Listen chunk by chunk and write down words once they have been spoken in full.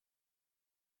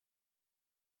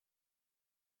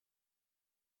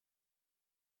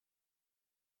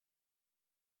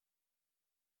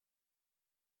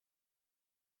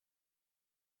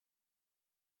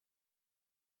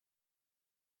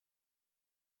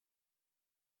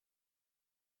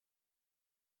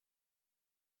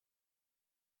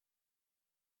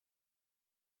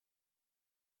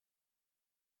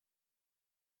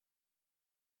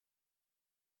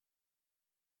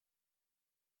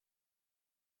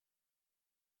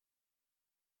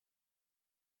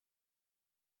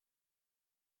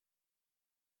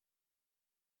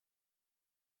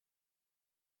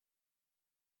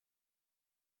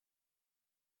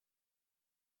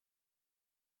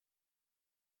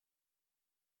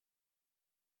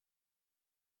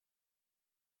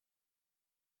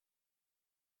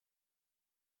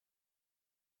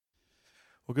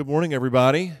Well, good morning,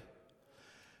 everybody.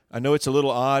 I know it's a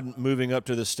little odd moving up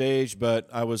to the stage, but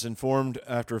I was informed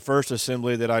after first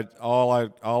assembly that all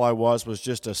I was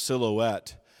just a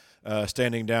silhouette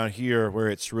standing down here where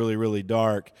it's really, really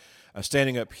dark.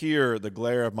 Standing up here, the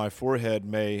glare of my forehead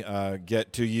may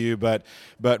get to you, but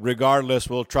regardless,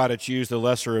 we'll try to choose the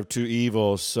lesser of two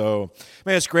evils. So,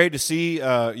 man, it's great to see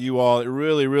you all. It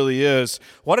really, really is.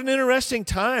 What an interesting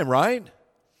time, right?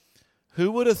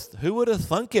 Who would have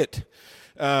thunk it?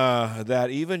 That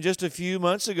even just a few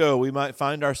months ago we might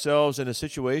find ourselves in a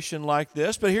situation like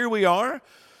this, but here we are,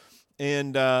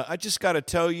 and I just got to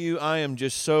tell you, I am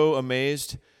just so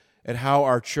amazed at how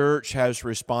our church has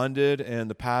responded in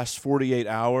the past 48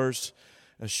 hours.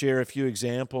 I'll share a few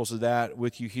examples of that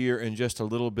with you here in just a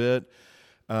little bit,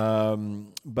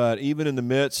 but even in the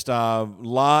midst of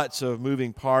lots of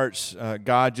moving parts,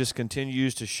 God just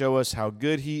continues to show us how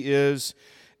good He is,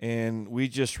 and we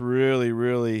just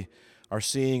really are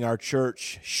seeing our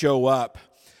church show up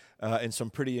in some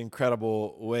pretty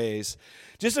incredible ways.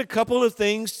 Just a couple of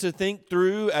things to think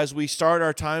through as we start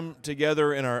our time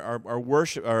together in our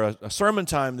worship, our sermon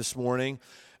time this morning.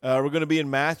 We're going to be in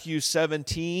Matthew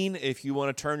 17. If you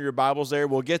want to turn your Bibles there,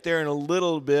 we'll get there in a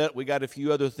little bit. We got a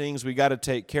few other things we got to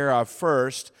take care of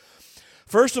first.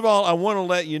 First of all, I want to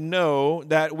let you know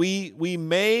that we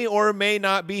may or may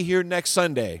not be here next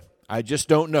Sunday. I just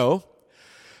don't know.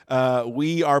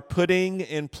 We are putting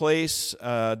in place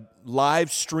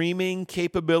live streaming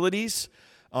capabilities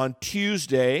on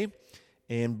Tuesday,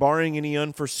 and barring any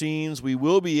unforeseens, we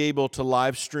will be able to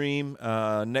live stream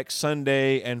next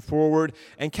Sunday and forward.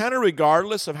 And kind of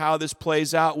regardless of how this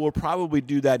plays out, we'll probably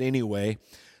do that anyway.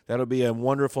 That'll be a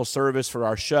wonderful service for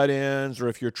our shut-ins, or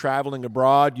if you're traveling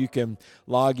abroad, you can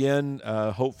log in,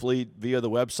 hopefully via the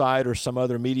website or some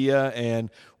other media, and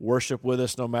worship with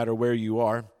us no matter where you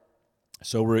are.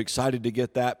 So we're excited to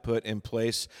get that put in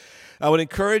place. I would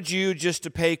encourage you just to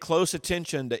pay close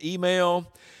attention to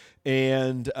email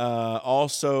and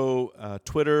also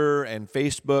Twitter and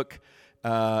Facebook.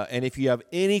 And if you have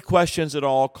any questions at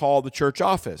all, call the church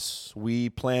office.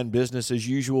 We plan business as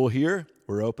usual here.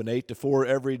 We're open 8 to 4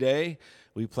 every day.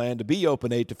 We plan to be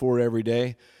open 8 to 4 every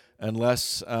day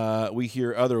unless we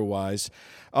hear otherwise.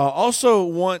 Also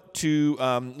want to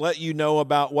let you know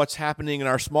about what's happening in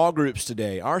our small groups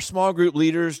today. Our small group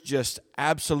leaders just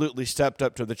absolutely stepped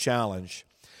up to the challenge.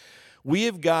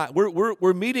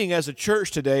 We're meeting as a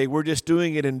church today. We're just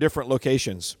doing it in different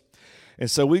locations. And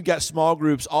so we've got small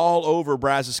groups all over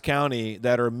Brazos County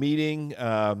that are meeting.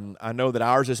 I know that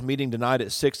ours is meeting tonight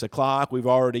at 6 o'clock. We've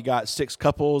already got 6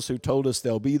 couples who told us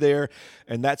they'll be there,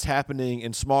 and that's happening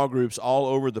in small groups all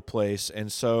over the place. And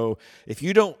so if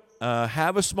you don't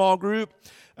have a small group,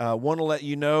 want to let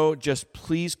you know, just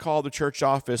please call the church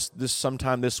office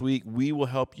sometime this week. We will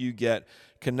help you get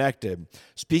connected.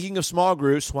 Speaking of small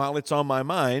groups, while it's on my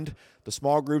mind, the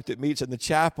small group that meets in the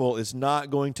chapel is not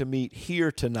going to meet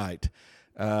here tonight.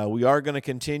 We are going to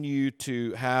continue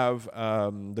to have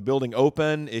the building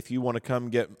open. If you want to come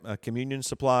get communion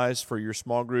supplies for your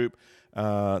small group,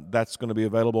 that's going to be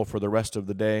available for the rest of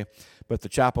the day. But the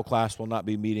chapel class will not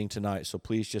be meeting tonight, so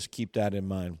please just keep that in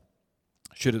mind.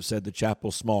 Should have said the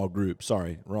chapel small group.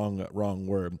 Sorry, wrong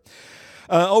word.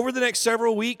 Over the next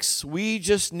several weeks, we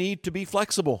just need to be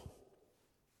flexible.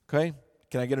 Okay?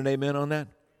 Can I get an amen on that?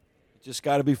 Just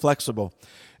got to be flexible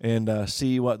and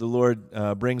see what the Lord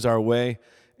brings our way.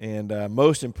 And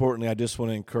most importantly, I just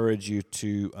want to encourage you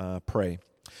to pray.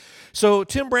 So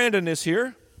Tim Brandon is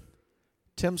here.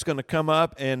 Tim's going to come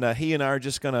up, and he and I are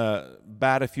just going to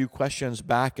bat a few questions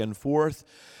back and forth.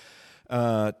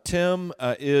 Tim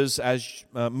is, as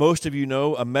most of you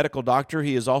know, a medical doctor.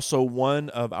 He is also one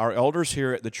of our elders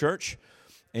here at the church.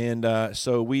 And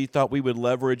so we thought we would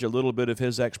leverage a little bit of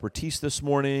his expertise this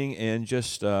morning and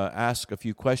just ask a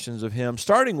few questions of him,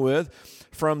 starting with,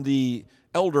 from the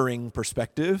eldering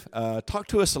perspective, talk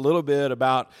to us a little bit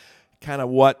about kind of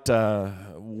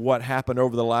what happened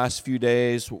over the last few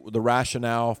days, the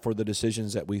rationale for the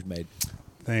decisions that we've made.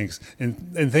 Thanks.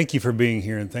 And thank you for being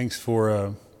here, and thanks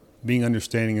for being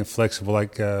understanding and flexible,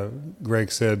 like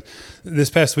Greg said. This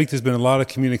past week, there's been a lot of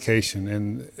communication.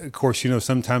 And, of course,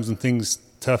 sometimes when things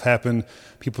tough happen,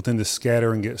 people tend to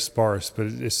scatter and get sparse. But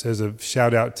just as a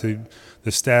shout out to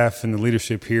the staff and the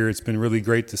leadership here, it's been really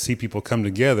great to see people come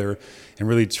together and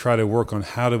really try to work on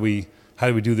how do we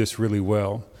do this really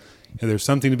well. There's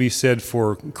something to be said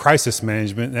for crisis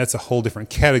management. That's a whole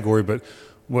different category. But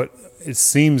what it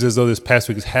seems as though this past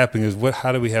week is happening is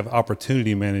how do we have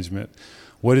opportunity management?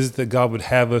 What is it that God would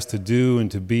have us to do and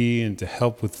to be and to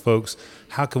help with folks?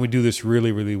 How can we do this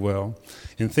really, really well?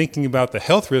 In thinking about the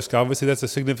health risk, obviously that's a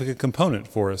significant component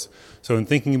for us. So in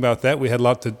thinking about that, we had a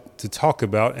lot to talk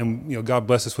about, and God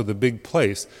bless us with a big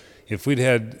place. If we'd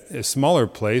had a smaller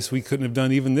place, we couldn't have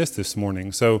done even this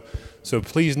morning. So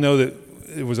please know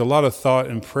that there was a lot of thought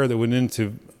and prayer that went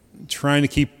into trying to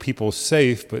keep people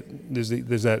safe, but there's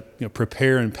that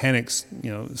prepare and panic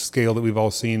scale that we've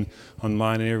all seen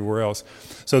online and everywhere else.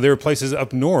 So there are places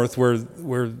up north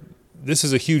where this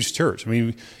is a huge church. I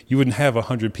mean, you wouldn't have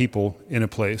 100 people in a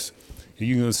place.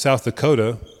 You can go to South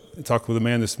Dakota. I talked with a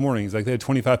man this morning. He's like, they had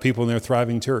 25 people in their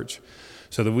thriving church.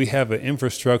 So that we have an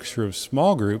infrastructure of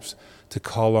small groups to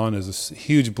call on is a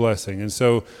huge blessing. And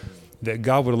so that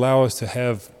God would allow us to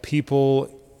have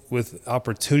people with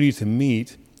opportunity to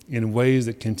meet in ways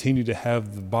that continue to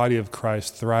have the body of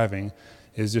Christ thriving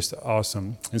is just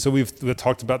awesome. And so we've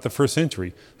talked about the first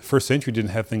century. The first century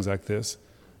didn't have things like this,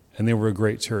 and they were a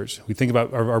great church. We think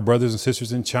about our brothers and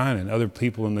sisters in China and other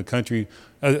people in the country,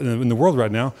 in the world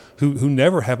right now, who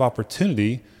never have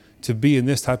opportunity to be in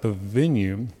this type of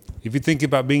venue. If you think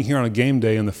about being here on a game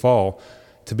day in the fall,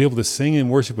 to be able to sing and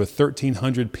worship with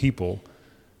 1,300 people,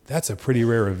 that's a pretty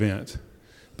rare event.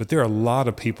 But there are a lot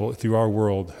of people through our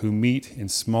world who meet in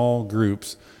small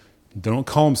groups. They don't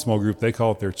call them small group, they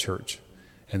call it their church.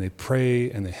 And they pray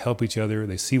and they help each other.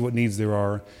 They see what needs there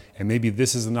are. And maybe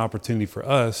this is an opportunity for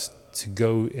us to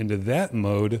go into that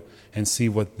mode and see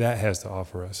what that has to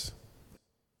offer us.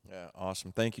 Yeah,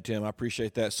 awesome. Thank you, Tim. I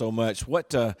appreciate that so much.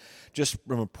 What, just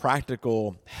from a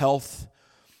practical health,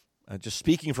 just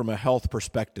speaking from a health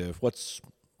perspective, what's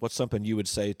something you would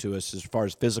say to us as far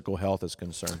as physical health is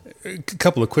concerned? A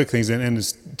couple of quick things, and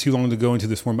it's too long to go into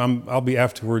this morning. I'll be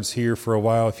afterwards here for a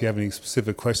while. If you have any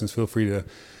specific questions, feel free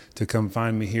to come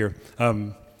find me here.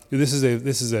 This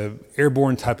is a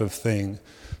airborne type of thing.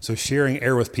 So sharing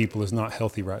air with people is not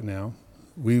healthy right now.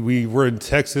 We're in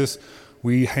Texas.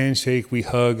 We handshake, we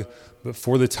hug, but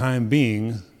for the time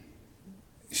being,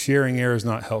 sharing air is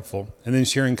not helpful. And then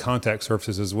sharing contact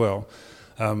surfaces as well.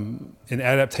 An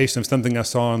adaptation of something I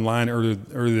saw online earlier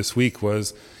this week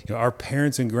was, our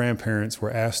parents and grandparents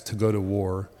were asked to go to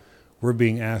war. We're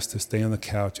being asked to stay on the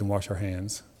couch and wash our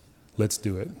hands. Let's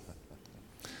do it.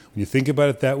 When you think about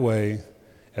it that way,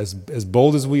 as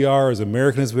bold as we are, as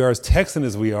American as we are, as Texan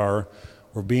as we are,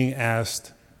 we're being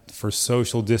asked for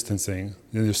social distancing.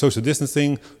 There's social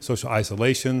distancing, social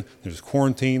isolation, there's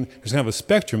quarantine. There's kind of a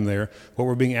spectrum there. What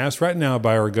we're being asked right now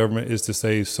by our government is to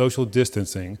say social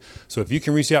distancing. So if you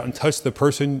can reach out and touch the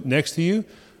person next to you,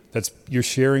 you're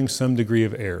sharing some degree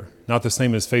of air. Not the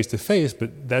same as face-to-face,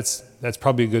 but that's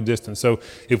probably a good distance. So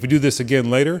if we do this again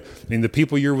later, the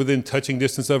people you're within touching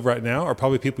distance of right now are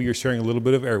probably people you're sharing a little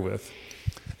bit of air with.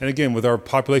 And again, with our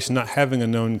population not having a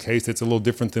known case, it's a little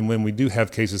different than when we do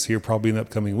have cases here, probably in the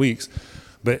upcoming weeks.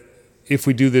 But if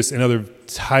we do this in other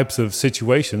types of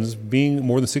situations, being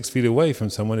more than 6 feet away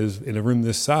from someone is in a room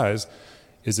this size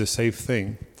is a safe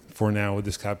thing for now with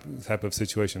this type of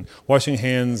situation. Washing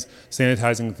hands,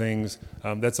 sanitizing things,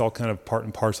 that's all kind of part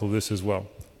and parcel of this as well.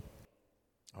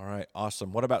 All right,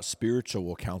 awesome. What about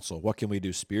spiritual counsel? What can we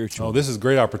do spiritually? Oh, this is a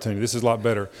great opportunity. This is a lot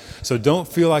better. So don't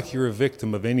feel like you're a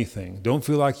victim of anything. Don't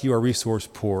feel like you are resource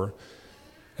poor.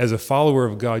 As a follower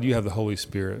of God, you have the Holy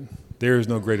Spirit. There is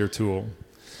no greater tool.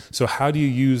 So how do you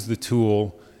use the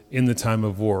tool in the time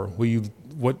of war?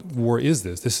 What war is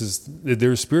this?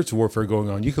 There's spiritual warfare going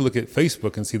on. You can look at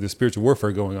Facebook and see the spiritual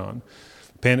warfare going on.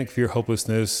 Panic, fear,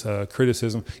 hopelessness,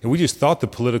 criticism. And we just thought the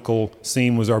political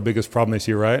scene was our biggest problem this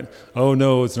year, right? Oh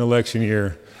no, it's an election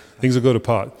year. Things will go to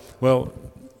pot. Well,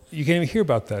 you can't even hear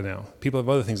about that now. People have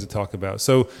other things to talk about.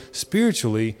 So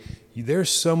spiritually,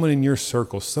 there's someone in your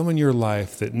circle, someone in your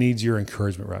life that needs your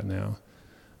encouragement right now.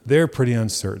 They're pretty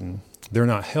uncertain. They're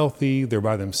not healthy. They're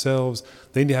by themselves.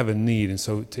 They need to have a need. And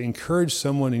so to encourage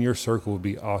someone in your circle would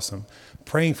be awesome.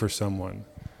 Praying for someone.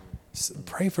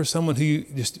 Pray for someone who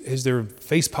as their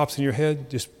face pops in your head,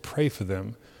 just pray for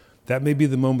them. That may be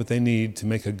the moment they need to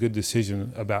make a good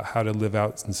decision about how to live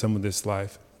out in some of this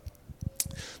life.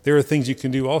 There are things you can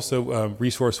do also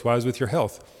resource-wise with your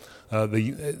health.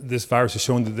 This virus has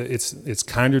shown that it's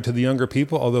kinder to the younger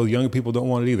people, although the younger people don't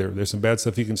want it either. There's some bad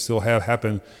stuff you can still have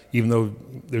happen, even though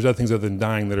there's other things other than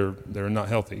dying that are not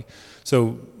healthy.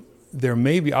 So there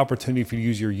may be opportunity for you to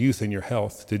use your youth and your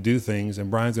health to do things, and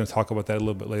Brian's going to talk about that a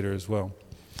little bit later as well.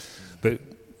 But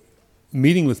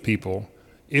meeting with people,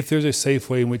 if there's a safe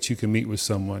way in which you can meet with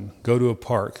someone, go to a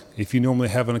park. If you normally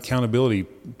have an accountability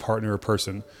partner or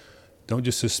person, don't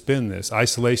just suspend this.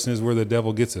 Isolation is where the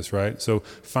devil gets us, right? So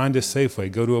find a safe way.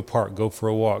 Go to a park. Go for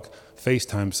a walk.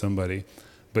 FaceTime somebody.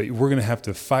 But we're going to have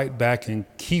to fight back and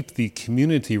keep the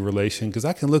community relation, because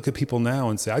I can look at people now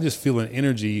and say, I just feel an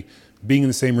energy being in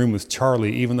the same room with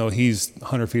Charlie, even though he's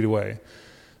 100 feet away.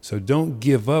 So don't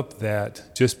give up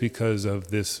that just because of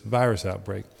this virus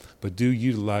outbreak, but do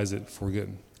utilize it for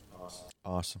good.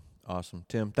 Awesome.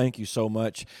 Tim, thank you so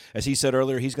much. As he said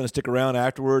earlier, he's going to stick around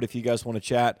afterward. If you guys want to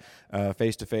chat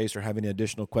face-to-face or have any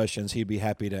additional questions, he'd be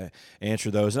happy to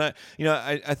answer those. And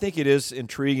I think it is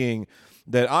intriguing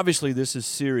that obviously this is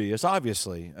serious,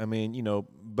 obviously. I mean,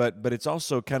 but it's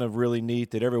also kind of really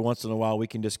neat that every once in a while we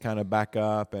can just kind of back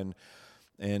up and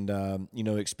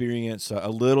experience a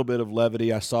little bit of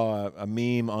levity. I saw a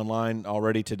meme online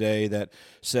already today that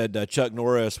said Chuck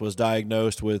Norris was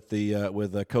diagnosed with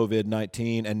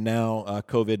COVID-19, and now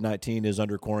COVID-19 is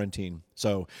under quarantine.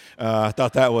 So I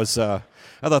thought that was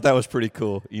pretty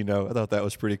cool. I thought that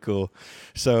was pretty cool.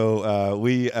 So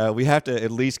we have to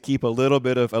at least keep a little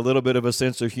bit of a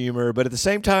sense of humor, but at the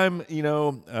same time,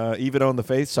 even on the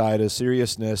faith side, a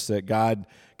seriousness that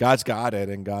God's got it,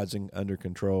 and God's under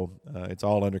control. It's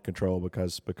all under control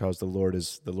because the Lord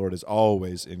is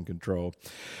always in control.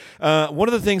 One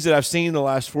of the things that I've seen in the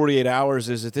last 48 hours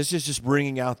is that this is just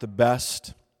bringing out the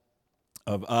best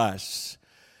of us,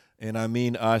 and I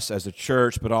mean us as a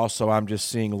church, but also I'm just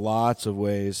seeing lots of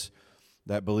ways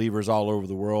that believers all over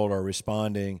the world are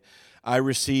responding. I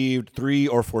received 3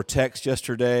 or 4 texts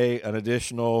yesterday, an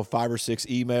additional 5 or 6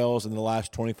 emails in the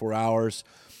last 24 hours.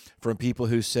 From people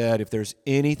who said, if there's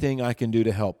anything I can do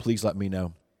to help, please let me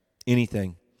know.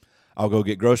 Anything. I'll go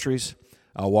get groceries.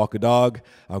 I'll walk a dog.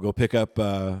 I'll go pick up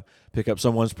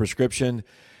someone's prescription.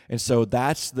 And so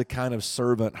that's the kind of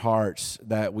servant hearts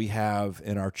that we have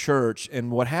in our church.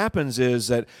 And what happens is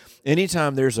that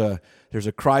anytime there's a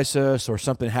crisis or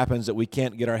something happens that we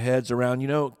can't get our heads around,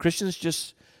 Christians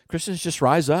just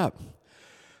rise up.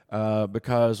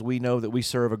 Because we know that we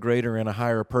serve a greater and a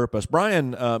higher purpose.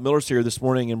 Brian Miller's here this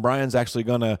morning, and Brian's actually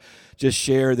going to just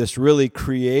share this really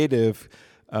creative,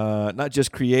 not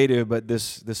just creative, but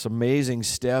this amazing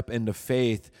step into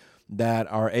faith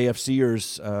that our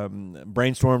AFCers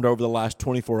brainstormed over the last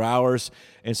 24 hours.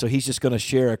 And so he's just going to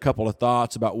share a couple of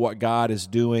thoughts about what God is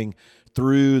doing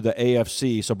through the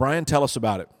AFC. So Brian, tell us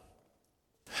about it.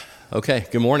 Okay,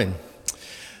 good morning.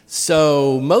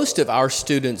 So most of our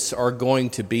students are going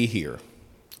to be here.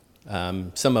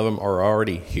 Some of them are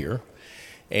already here,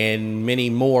 and many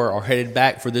more are headed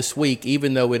back for this week,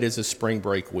 even though it is a spring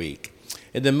break week.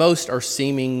 And the most are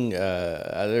seeming,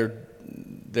 they're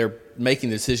making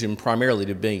the decision primarily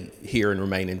to be here and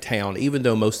remain in town, even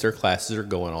though most of their classes are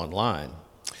going online.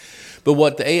 But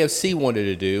what the AFC wanted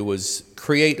to do was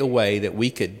create a way that we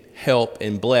could help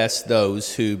and bless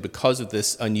those who, because of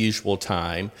this unusual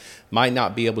time, might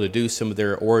not be able to do some of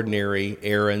their ordinary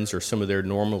errands or some of their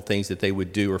normal things that they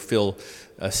would do or feel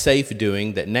safe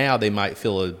doing, that now they might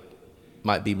feel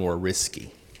might be more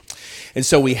risky. And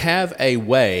so we have a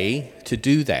way to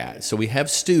do that. So we have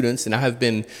students, and I have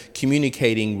been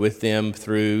communicating with them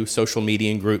through social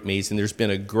media and group meets, and there's been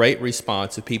a great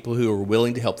response of people who are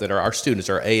willing to help, that are our students,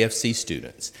 our AFC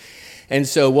students. And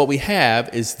so what we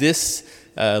have is this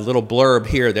little blurb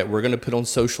here that we're going to put on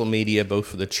social media, both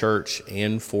for the church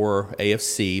and for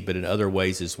AFC, but in other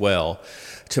ways as well,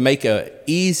 to make an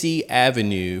easy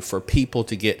avenue for people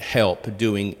to get help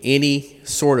doing any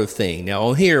sort of thing. Now,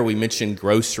 on here, we mentioned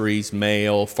groceries,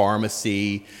 mail,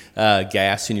 pharmacy,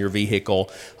 gas in your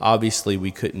vehicle. Obviously,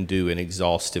 we couldn't do an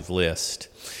exhaustive list.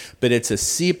 But it's a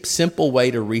simple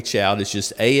way to reach out. It's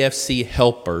just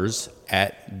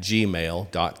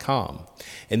afchelpers@gmail.com.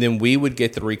 And then we would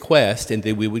get the request, and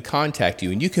then we would contact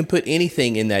you. And you can put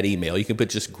anything in that email. You can put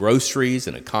just groceries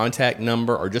and a contact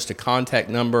number, or just a contact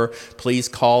number. Please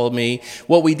call me.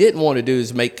 What we didn't want to do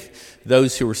is make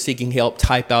those who are seeking help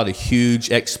type out a huge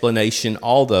explanation,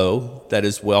 although that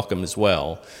is welcome as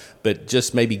well. But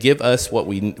just maybe give us what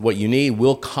you need.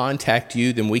 We'll contact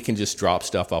you. Then we can just drop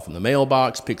stuff off in the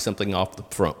mailbox, pick something off the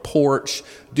front porch,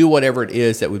 do whatever it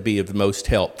is that would be of the most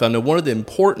help. I know one of the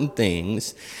important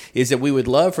things is that we would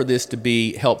love for this to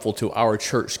be helpful to our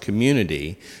church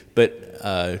community,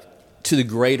 but to the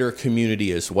greater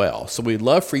community as well. So we'd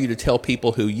love for you to tell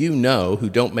people who you know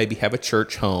who don't maybe have a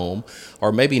church home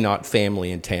or maybe not family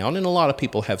in town, and a lot of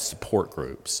people have support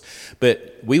groups.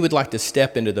 But we would like to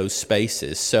step into those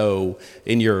spaces. So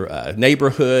in your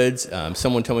neighborhoods,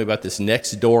 someone told me about this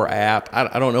Nextdoor app.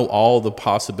 I don't know all the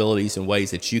possibilities and ways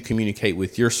that you communicate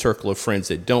with your circle of friends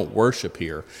that don't worship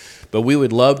here. But we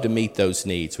would love to meet those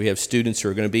needs. We have students who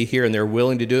are going to be here, and they're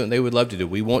willing to do it, and they would love to do it.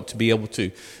 We want to be able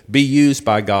to be used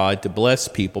by God to bless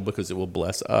people because it will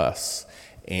bless us.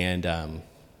 And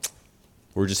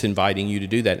We're just inviting you to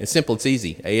do that. It's simple, it's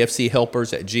easy.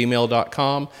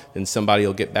 afchelpers@gmail.com, and somebody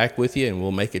will get back with you, and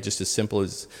we'll make it just as simple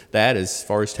as that as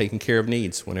far as taking care of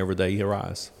needs whenever they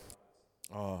arise.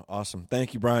 Oh, awesome.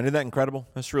 Thank you, Brian. Isn't that incredible?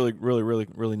 That's really, really, really,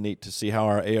 really neat to see how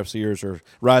our AFCers are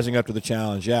rising up to the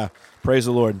challenge. Yeah, praise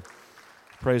the Lord.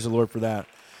 Praise the Lord for that.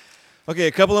 Okay,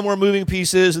 a couple of more moving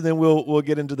pieces, and then we'll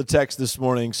get into the text this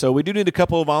morning. So we do need a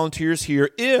couple of volunteers here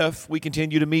if we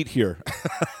continue to meet here,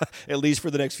 at least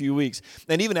for the next few weeks.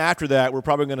 And even after that, we're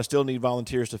probably going to still need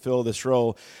volunteers to fill this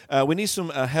role. We need some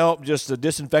help just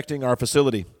disinfecting our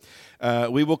facility.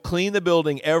 We will clean the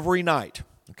building every night.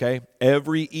 Okay,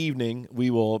 every evening we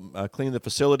will clean the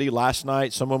facility. Last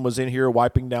night, someone was in here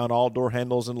wiping down all door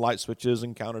handles and light switches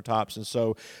and countertops, and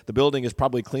so the building is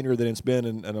probably cleaner than it's been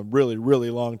in a really, really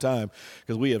long time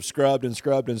because we have scrubbed and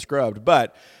scrubbed and scrubbed.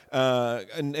 But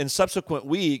in subsequent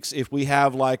weeks, if we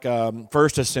have like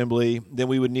first assembly, then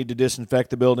we would need to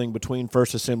disinfect the building between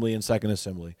first assembly and second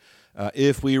assembly.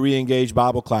 If we re-engage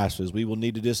Bible classes, we will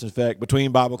need to disinfect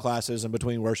between Bible classes and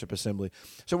between worship assembly.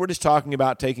 So we're just talking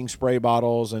about taking spray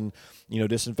bottles and,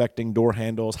 disinfecting door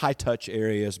handles, high-touch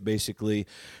areas, basically.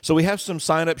 So we have some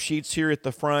sign-up sheets here at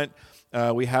the front.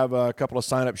 We have a couple of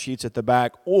sign-up sheets at the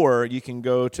back, or you can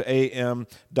go to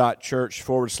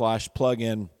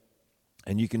am.church/plugin,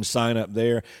 and you can sign up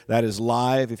there. That is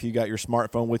live. If you got your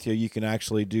smartphone with you, you can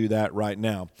actually do that right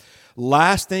now.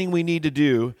 Last thing we need to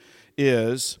do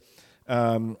is...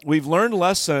 we've learned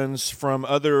lessons from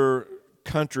other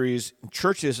countries,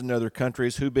 churches in other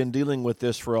countries who've been dealing with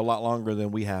this for a lot longer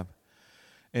than we have.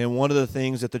 And one of the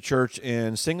things that the church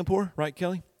in Singapore, right,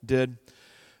 Kelly, did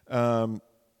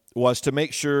was to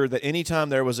make sure that anytime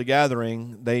there was a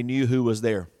gathering, they knew who was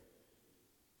there.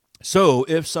 So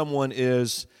if someone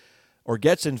is or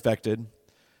gets infected,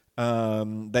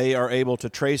 they are able to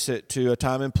trace it to a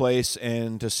time and place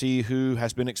and to see who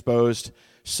has been exposed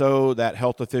so that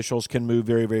health officials can move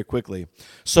very, very quickly.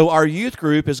 So our youth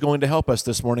group is going to help us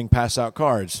this morning pass out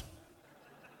cards.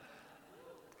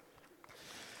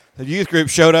 The youth group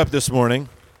showed up this morning.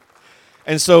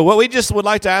 And so what we just would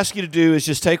like to ask you to do is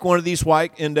just take one of these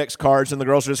white index cards, and the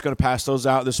girls are just going to pass those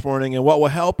out this morning. And what will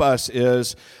help us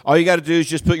is all you got to do is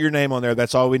just put your name on there.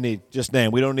 That's all we need. Just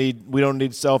name. We don't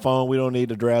need cell phone. We don't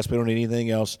need address. We don't need anything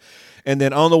else. And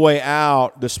then on the way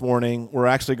out this morning, we're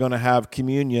actually going to have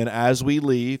communion as we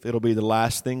leave. It'll be the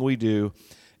last thing we do.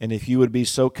 And if you would be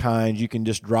so kind, you can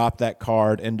just drop that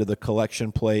card into the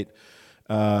collection plate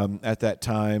at that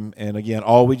time. And again,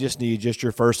 all we just need, just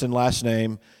your first and last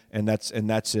name, and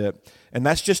that's it. And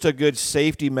that's just a good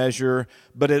safety measure,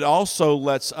 but it also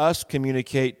lets us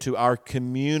communicate to our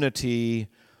community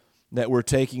that we're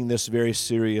taking this very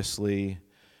seriously.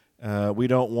 We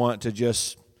don't want to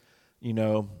just,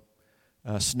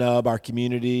 snub our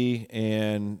community,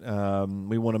 and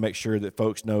we want to make sure that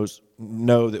folks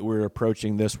know that we're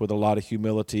approaching this with a lot of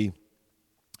humility,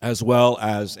 as well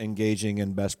as engaging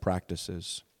in best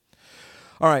practices.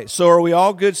 All right, so are we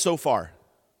all good so far?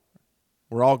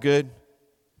 We're all good?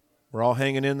 We're all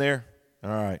hanging in there? All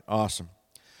right, awesome.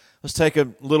 Let's take a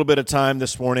little bit of time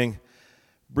this morning.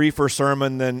 Briefer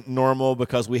sermon than normal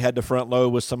because we had to front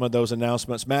load with some of those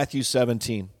announcements. Matthew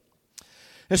 17.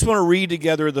 I just want to read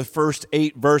together the first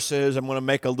 8 verses. I'm going to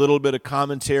make a little bit of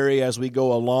commentary as we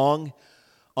go along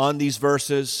on these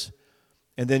verses,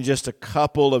 and then just a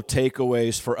couple of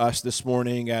takeaways for us this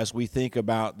morning as we think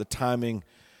about the timing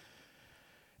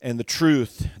and the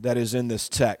truth that is in this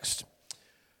text.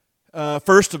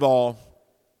 First of all,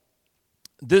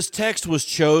 this text was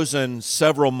chosen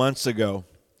several months ago.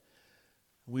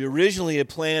 We originally had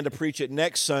planned to preach it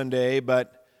next Sunday,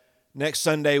 but next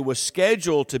Sunday was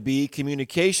scheduled to be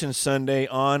Communication Sunday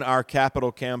on our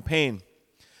capital campaign,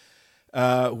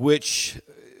 which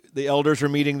the elders are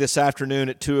meeting this afternoon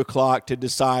at 2 o'clock to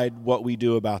decide what we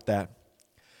do about that.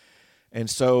 And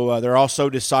so they're also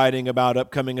deciding about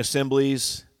upcoming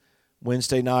assemblies,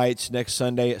 Wednesday nights, next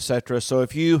Sunday, etc. So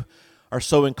if you are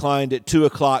so inclined at 2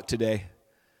 o'clock today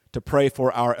to pray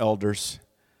for our elders,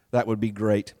 that would be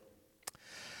great.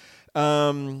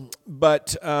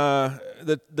 But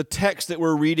the text that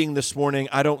we're reading this morning,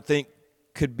 I don't think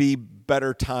could be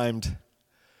better timed,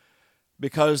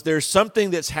 because there's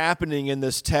something that's happening in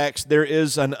this text. There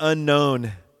is an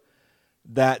unknown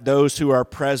that those who are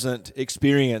present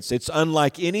experience. It's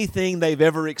unlike anything they've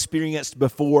ever experienced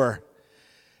before.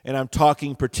 And I'm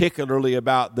talking particularly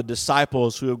about the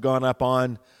disciples who have gone up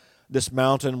on this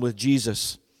mountain with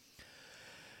Jesus.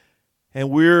 And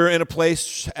we're in a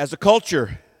place as a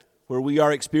culture where we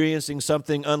are experiencing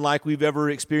something unlike we've ever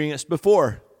experienced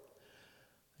before.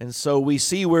 And so we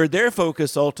see where their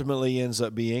focus ultimately ends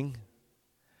up being.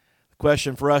 The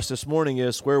question for us this morning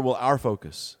is, where will our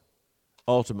focus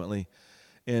ultimately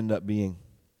end up being?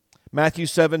 Matthew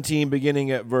 17, beginning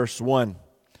at verse 1.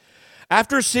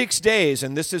 After 6 days,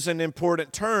 and this is an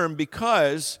important term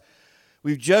because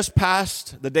we've just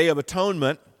passed the Day of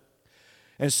Atonement,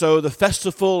 and so the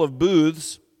Festival of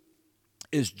Booths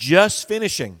is just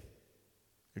finishing.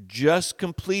 They're just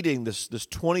completing this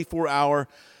 24-hour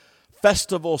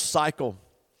festival cycle.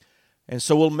 And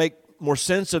so we'll make more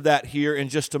sense of that here in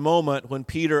just a moment when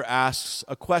Peter asks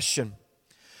a question.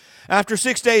 After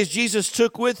 6 days, Jesus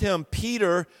took with him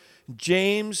Peter,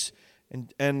 James,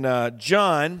 and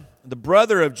John, the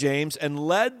brother of James, and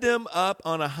led them up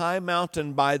on a high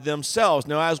mountain by themselves.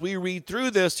 Now, as we read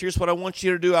through this, here's what I want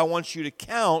you to do. I want you to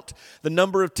count the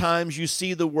number of times you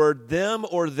see the word them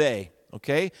or they,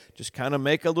 okay? Just kind of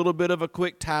make a little bit of a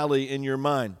quick tally in your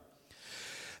mind.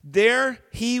 There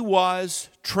he was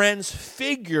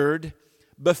transfigured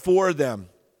before them.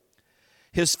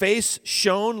 His face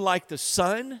shone like the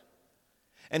sun,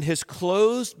 and his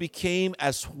clothes became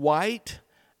as white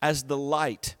as the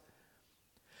light.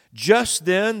 Just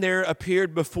then there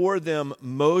appeared before them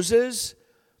Moses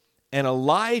and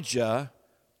Elijah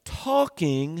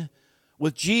talking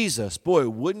with Jesus. Boy,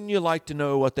 wouldn't you like to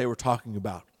know what they were talking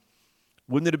about?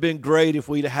 Wouldn't it have been great if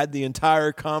we'd had the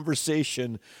entire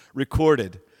conversation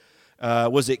recorded?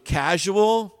 Was it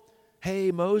casual?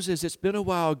 Hey, Moses, it's been a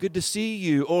while. Good to see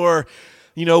you. Or,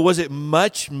 was it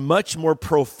much, much more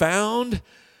profound?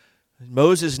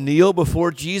 Moses kneeled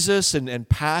before Jesus and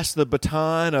passed the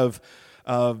baton of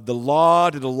the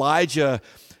law. Did Elijah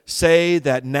say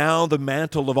that now the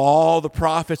mantle of all the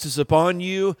prophets is upon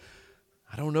you?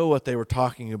 I don't know what they were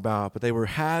talking about, but they were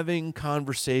having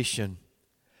conversation.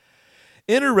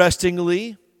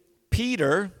 Interestingly,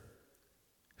 Peter,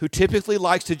 who typically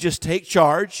likes to just take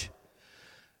charge,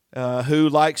 who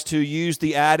likes to use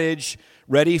the adage,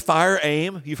 ready, fire,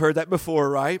 aim. You've heard that before,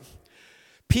 right?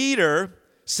 Peter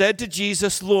said to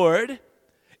Jesus, Lord,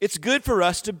 it's good for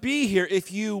us to be here.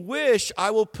 If you wish,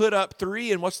 I will put up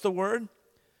 3, and what's the word?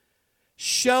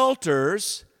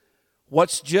 Shelters.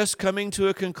 What's just coming to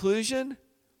a conclusion?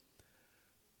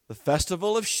 The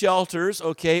Festival of Shelters,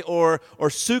 okay, or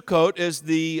Sukkot is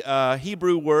the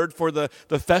Hebrew word for the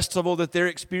festival that they're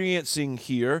experiencing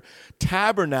here.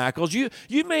 Tabernacles. You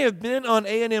may have been on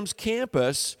A&M's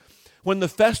campus when the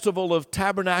Festival of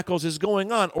Tabernacles is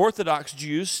going on. Orthodox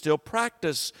Jews still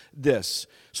practice this.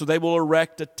 So they will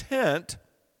erect a tent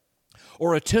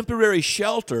or a temporary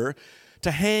shelter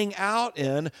to hang out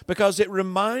in because it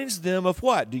reminds them of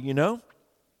what? Do you know?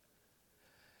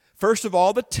 First of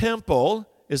all, the temple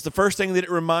is the first thing that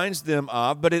it reminds them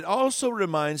of, but it also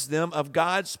reminds them of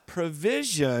God's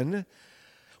provision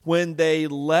when they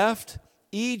left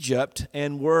Egypt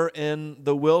and were in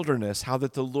the wilderness, how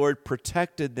that the Lord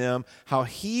protected them, how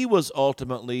He was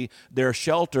ultimately their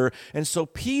shelter. And so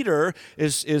Peter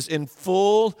is in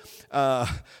full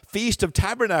Feast of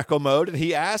Tabernacle mode, and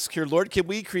he asks here, Lord, can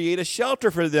we create a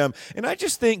shelter for them? And I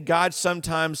just think God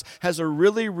sometimes has a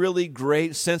really, really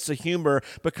great sense of humor,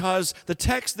 because the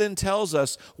text then tells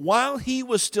us, while he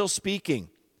was still speaking,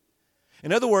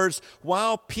 in other words,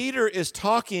 while Peter is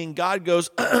talking, God goes,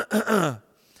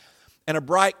 and a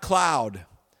bright cloud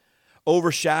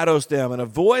overshadows them. And a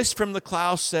voice from the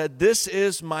cloud said, this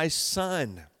is my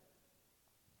Son,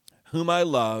 whom I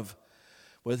love.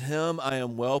 With him I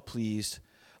am well pleased.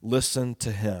 Listen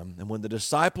to him. And when the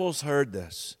disciples heard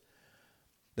this,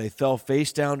 they fell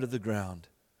face down to the ground,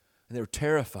 and they were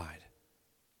terrified.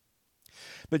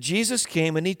 But Jesus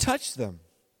came and he touched them.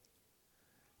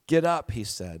 Get up, he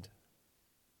said.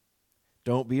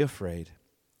 Don't be afraid.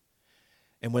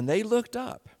 And when they looked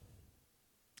up,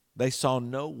 they saw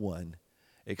no one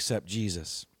except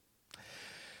Jesus.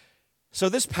 So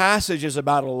this passage is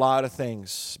about a lot of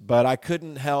things, but I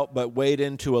couldn't help but wade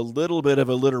into a little bit of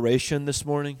alliteration this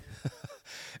morning.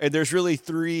 And there's really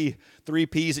three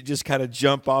P's that just kind of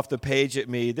jump off the page at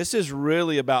me. This is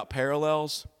really about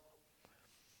parallels,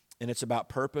 and it's about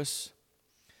purpose,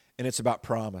 and it's about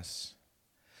promise.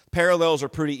 Parallels are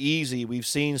pretty easy. We've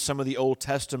seen some of the Old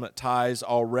Testament ties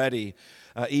already,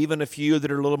 even a few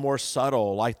that are a little more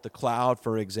subtle, like the cloud,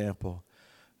 for example.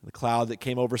 The cloud that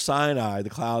came over Sinai, the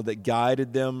cloud that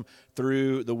guided them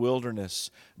through the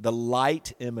wilderness. The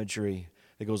light imagery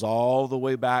that goes all the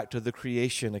way back to the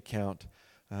creation account.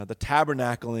 The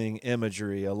tabernacling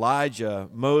imagery, Elijah,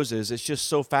 Moses. It's just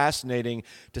so fascinating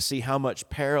to see how much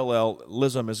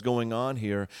parallelism is going on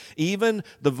here. Even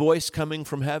the voice coming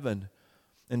from heaven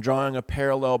and drawing a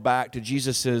parallel back to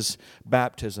Jesus'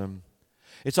 baptism.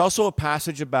 It's also a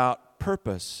passage about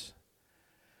purpose.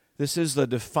 This is the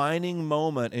defining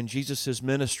moment in Jesus'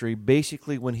 ministry,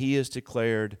 basically when he is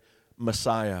declared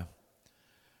Messiah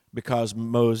because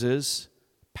Moses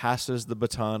passes the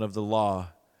baton of the law.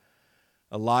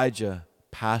 Elijah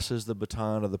passes the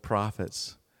baton of the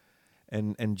prophets.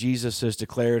 And Jesus is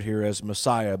declared here as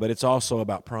Messiah, but it's also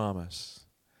about promise.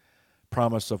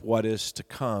 Promise of what is to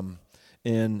come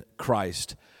in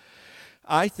Christ.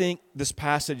 I think this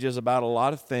passage is about a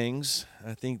lot of things.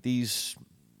 I think these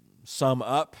sum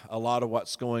up a lot of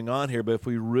what's going on here, but if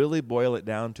we really boil it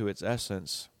down to its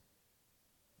essence,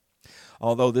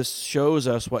 although this shows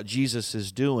us what Jesus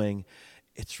is doing,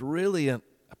 it's really a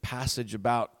passage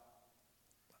about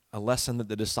a lesson that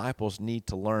the disciples need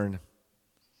to learn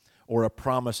or a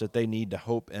promise that they need to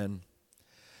hope in.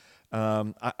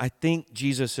 I think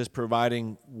Jesus is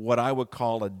providing what I would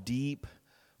call a deep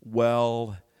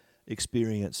well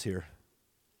experience here.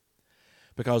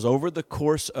 Because over the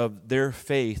course of their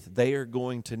faith, they are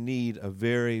going to need a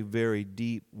very, very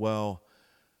deep well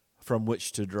from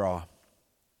which to draw.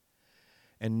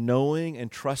 And knowing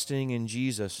and trusting in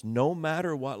Jesus, no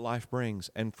matter what life brings.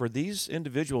 And for these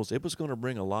individuals, it was going to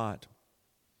bring a lot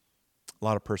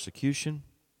of persecution,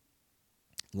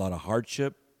 a lot of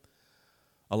hardship,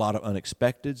 a lot of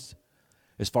unexpecteds.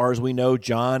 As far as we know,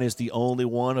 John is the only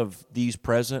one of these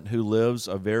present who lives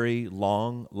a very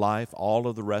long life. All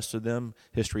of the rest of them,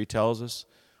 history tells us,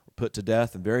 were put to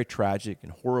death in very tragic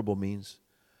and horrible means.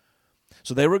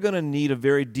 So they were going to need a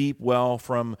very deep well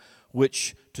from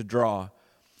which to draw.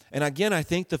 And again, I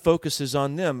think the focus is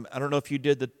on them. I don't know if you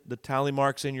did the tally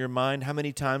marks in your mind. How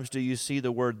many times do you see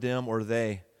the word them or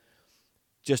they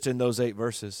just in those 8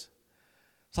 verses?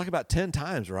 It's like about 10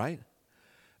 times, right?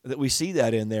 That we see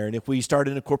that in there. And if we start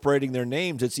incorporating their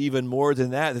names, it's even more than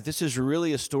that. That this is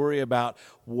really a story about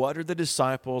what are the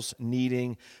disciples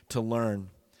needing to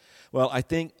learn. Well, I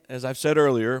think, as I've said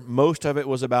earlier, most of it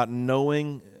was about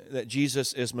knowing that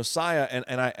Jesus is Messiah.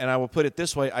 And I will put it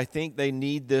this way. I think they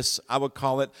need this, I would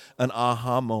call it an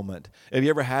aha moment. Have you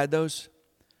ever had those?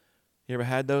 You ever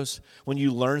had those? When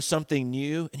you learn something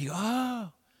new and you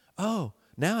go, oh,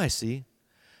 now I see.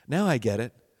 Now I get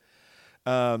it.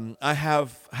 I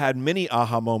have had many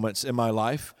aha moments in my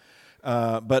life,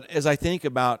 but as I think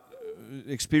about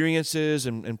experiences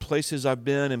and places I've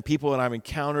been and people that I've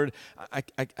encountered,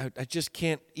 I just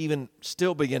can't even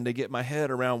still begin to get my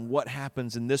head around what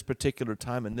happens in this particular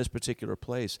time, in this particular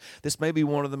place. This may be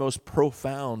one of the most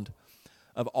profound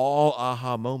of all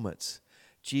aha moments.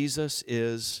 Jesus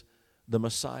is the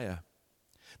Messiah.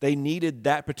 They needed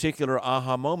that particular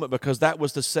aha moment because that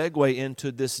was the segue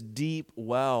into this deep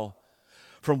well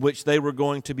from which they were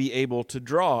going to be able to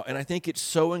draw. And I think it's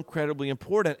so incredibly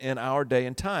important in our day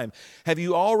and time. Have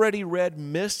you already read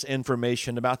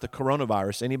misinformation about the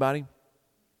coronavirus? Anybody?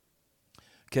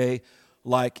 Okay,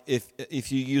 like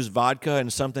if you use vodka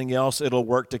and something else, it'll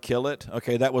work to kill it.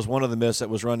 Okay, that was one of the myths that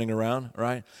was running around,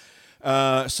 right?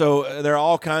 So there are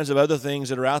all kinds of other things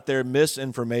that are out there,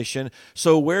 misinformation.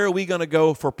 So where are we going to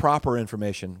go for proper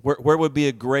information? Where would be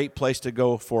a great place to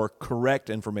go for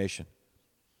correct information?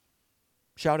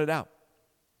 Shout it out.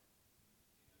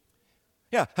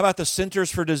 Yeah, how about the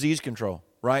Centers for Disease Control,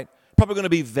 right? Probably going to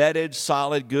be vetted,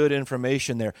 solid, good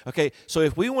information there. Okay, so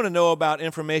if we want to know about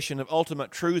information of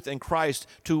ultimate truth in Christ,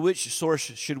 to which source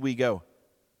should we go?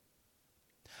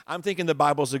 I'm thinking the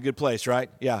Bible's a good place, right?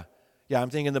 Yeah, I'm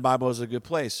thinking the Bible is a good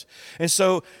place. And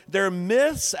so there are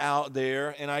myths out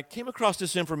there, and I came across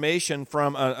this information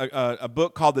from a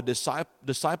book called the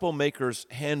Disciple Maker's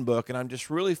Handbook, and I'm just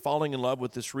really falling in love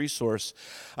with this resource.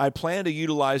 I plan to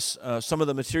utilize some of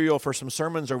the material for some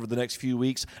sermons over the next few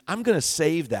weeks. I'm going to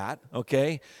save that,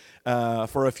 okay,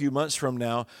 for a few months from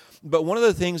now. But one of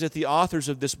the things that the authors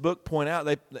of this book point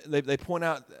out, they point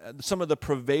out some of the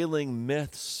prevailing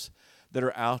myths that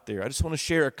are out there. I just want to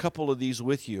share a couple of these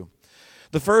with you.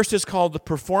 The first is called the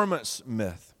performance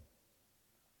myth.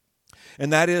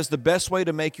 And that is the best way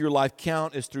to make your life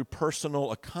count is through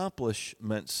personal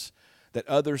accomplishments that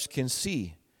others can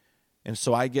see. And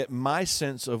so I get my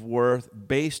sense of worth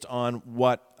based on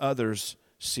what others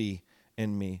see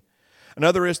in me.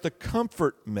 Another is the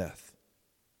comfort myth.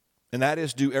 And that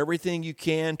is do everything you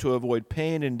can to avoid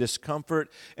pain and discomfort,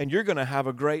 and you're going to have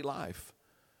a great life.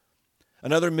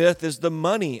 Another myth is the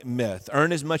money myth.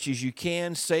 Earn as much as you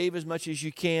can, save as much as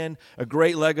you can. A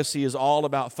great legacy is all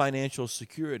about financial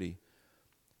security.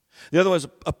 The other one is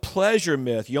a pleasure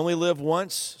myth. You only live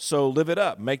once, so live it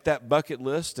up. Make that bucket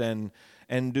list and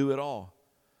do it all.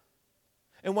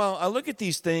 And while I look at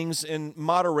these things in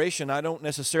moderation, I don't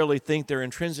necessarily think they're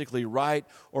intrinsically right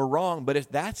or wrong, but if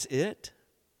that's it,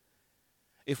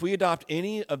 if we adopt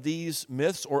any of these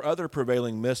myths or other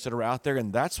prevailing myths that are out there,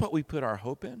 and that's what we put our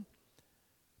hope in,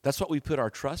 that's what we put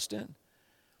our trust in,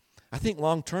 I think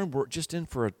long term we're just in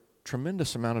for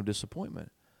tremendous amount of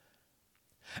disappointment.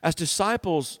 As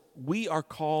disciples, we are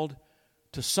called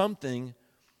to something,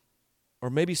 or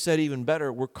maybe said even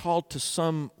better, we're called to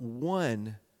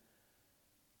someone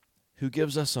who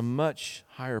gives us a much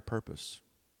higher purpose.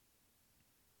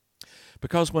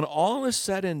 Because when all is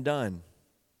said and done,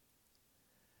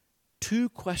 two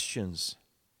questions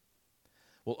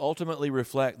will ultimately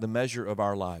reflect the measure of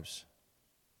our lives.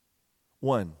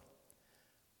 One,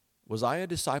 was I a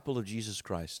disciple of Jesus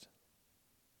Christ?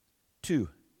 Two,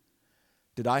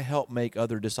 did I help make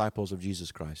other disciples of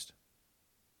Jesus Christ?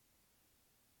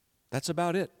 That's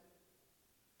about it.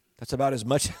 That's about as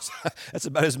much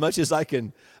as I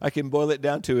can boil it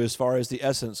down to as far as the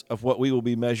essence of what we will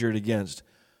be measured against.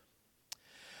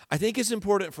 I think it's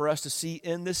important for us to see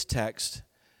in this text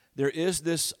there is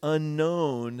this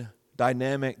unknown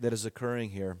dynamic that is occurring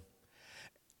here.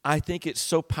 I think it's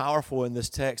so powerful in this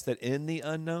text that in the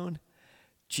unknown,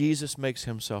 Jesus makes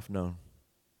himself known.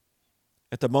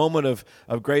 At the moment of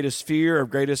greatest fear, of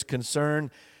greatest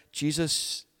concern,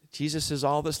 Jesus is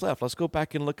all that's left. Let's go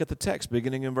back and look at the text,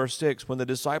 beginning in verse 6. When the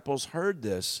disciples heard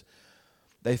this,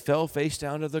 they fell face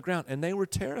down to the ground, and they were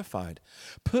terrified.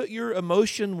 Put your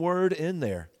emotion word in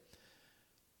there.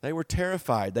 They were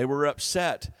terrified. They were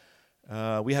upset.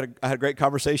 I had a great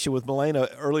conversation with Milena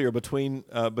earlier between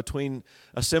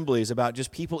assemblies about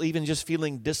just people even just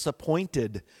feeling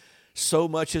disappointed. So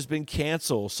much has been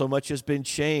canceled. So much has been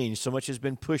changed. So much has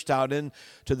been pushed out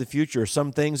into the future.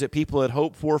 Some things that people had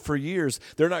hoped for years,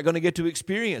 they're not going to get to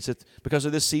experience it because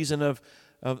of this season of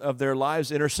their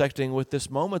lives intersecting with this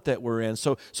moment that we're in.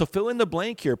 So fill in the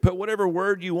blank here. Put whatever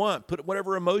word you want. Put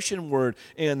whatever emotion word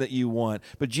in that you want.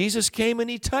 But Jesus came and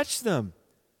he touched them.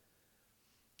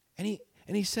 And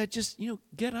he said, just,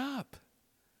 get up.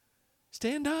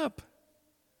 Stand up.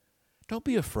 Don't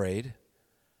be afraid.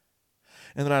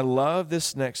 And then I love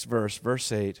this next verse,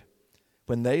 verse 8.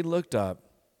 When they looked up,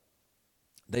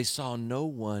 they saw no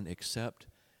one except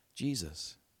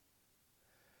Jesus.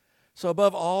 So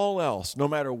above all else, no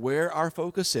matter where our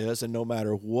focus is and no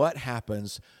matter what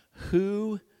happens,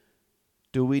 who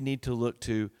do we need to look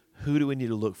to? Who do we need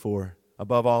to look for?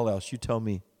 Above all else, you tell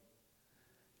me.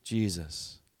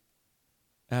 Jesus.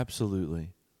 Absolutely.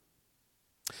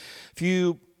 A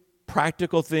few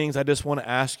practical things I just want to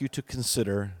ask you to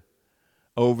consider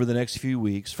over the next few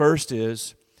weeks. First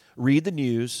is read the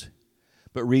news,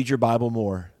 but read your Bible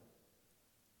more.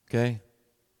 Okay?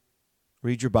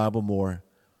 Read your Bible more.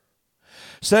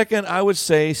 Second, I would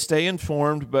say stay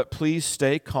informed, but please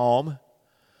stay calm.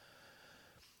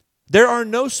 There are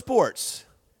no sports.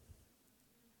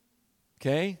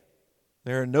 Okay?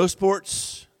 There are no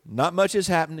sports. Not much is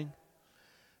happening.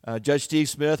 Judge Steve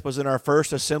Smith was in our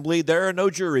first assembly. There are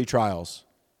no jury trials.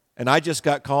 And I just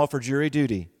got called for jury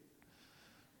duty.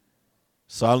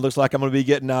 So it looks like I'm going to be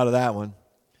getting out of that one,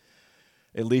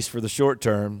 at least for the short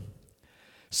term.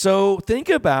 So think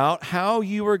about how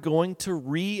you are going to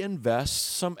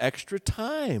reinvest some extra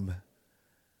time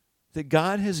that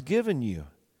God has given you.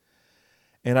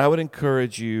 And I would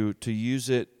encourage you to use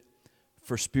it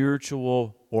for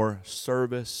spiritual or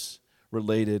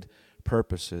service-related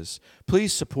purposes.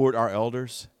 Please support our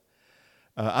elders.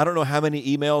 I don't know how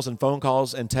many emails and phone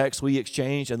calls and texts we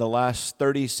exchanged in the last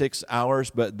 36 hours,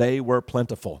 but they were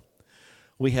plentiful.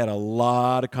 We had a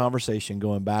lot of conversation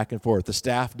going back and forth. The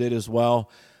staff did as well.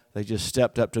 They just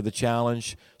stepped up to the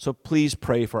challenge. So please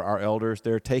pray for our elders.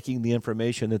 They're taking the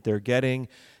information that they're getting,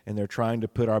 and they're trying to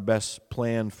put our best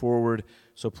plan forward.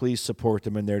 So please support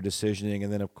them in their decisioning.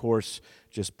 And then, of course,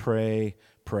 just pray,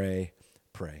 pray,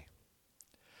 pray.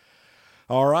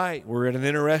 All right, we're at an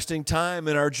interesting time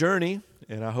in our journey,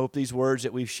 and I hope these words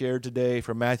that we've shared today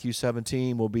from Matthew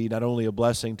 17 will be not only a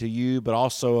blessing to you, but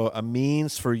also a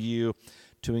means for you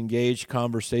to engage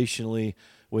conversationally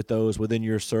with those within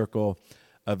your circle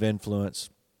of influence.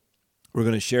 We're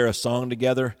going to share a song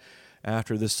together.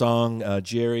 After this song,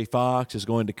 Jerry Fox is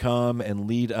going to come and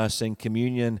lead us in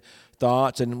communion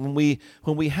thoughts. And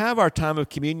when we have our time of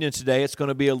communion today, it's going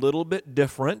to be a little bit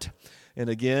different. And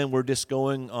again, we're just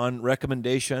going on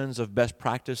recommendations of best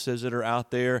practices that are out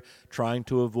there, trying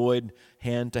to avoid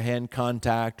hand-to-hand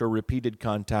contact or repeated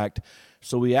contact.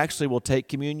 So we actually will take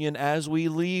communion as we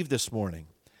leave this morning.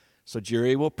 So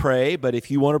Jerry will pray, but if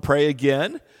you want to pray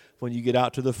again when you get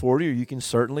out to the foyer, you can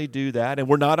certainly do that. And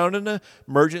we're not on an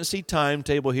emergency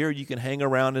timetable here. You can hang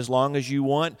around as long as you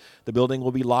want. The building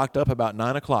will be locked up about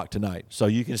 9 o'clock tonight, so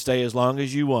you can stay as long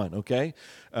as you want, okay,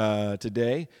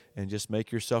 today, and just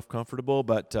make yourself comfortable.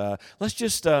 But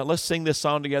let's sing this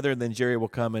song together, and then Jerry will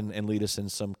come and lead us in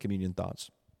some communion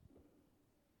thoughts.